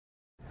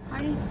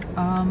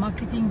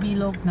Marketing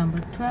Vlog number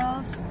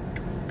 12,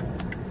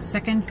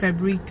 2nd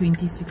February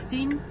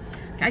 2016.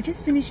 I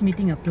just finished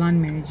meeting a plant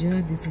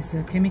manager. This is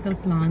a chemical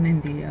plant,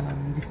 and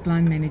this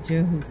plant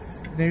manager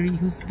who's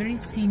very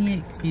senior,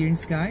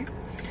 experienced guy.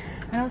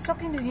 And I was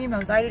talking to him. I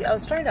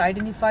was trying to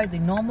identify the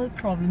normal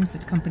problems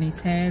that companies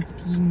have: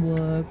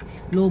 teamwork,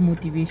 low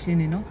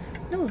motivation,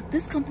 No,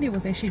 this company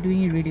was actually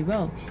doing it really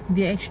well.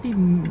 They actually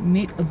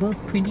made above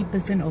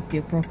 20% of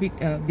their profit,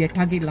 their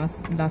target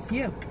last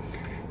year.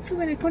 So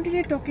when I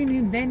continued talking to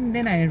him,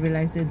 then I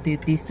realized that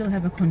they still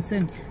have a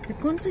concern. The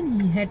concern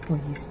he had for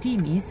his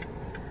team is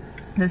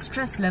the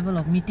stress level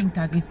of meeting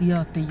targets year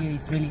after year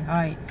is really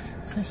high.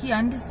 So he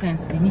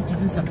understands they need to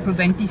do some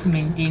preventive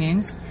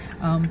maintenance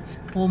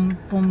for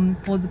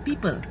the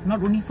people,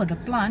 not only for the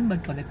plant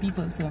but for the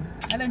people. So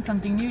I learned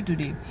something new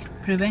today: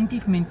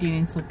 preventive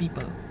maintenance for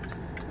people.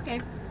 Okay,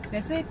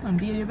 that's it on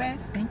Be Your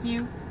Best. Thank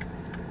you.